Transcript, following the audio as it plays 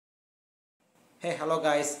Hey, hello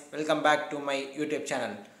guys, welcome back to my YouTube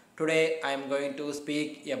channel. Today I am going to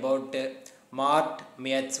speak about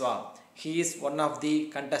Mierswa. He is one of the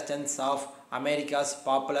contestants of America's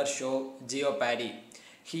popular show Jeopardy.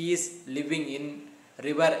 He is living in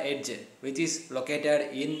River Edge, which is located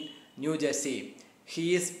in New Jersey.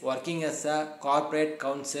 He is working as a corporate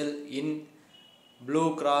counsel in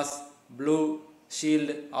Blue Cross Blue Shield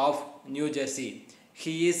of New Jersey.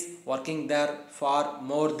 He is working there for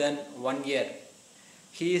more than 1 year.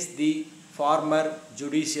 He is the former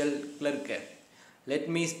judicial clerk. Let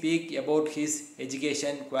me speak about his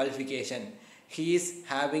education qualification. He is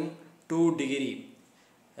having 2 degrees,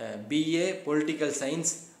 BA Political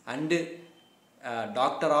Science and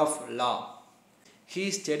Doctor of Law.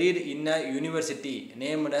 He studied in a university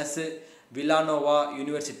named as Villanova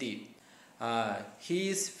University. He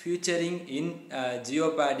is featuring in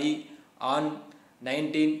Jeopardy on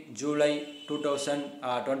 19 July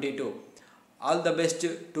 2022. All the best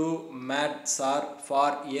to Mierswa for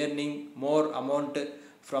earning more amount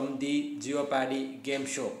from the Jeopardy game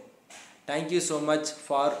show. Thank you so much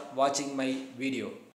for watching my video.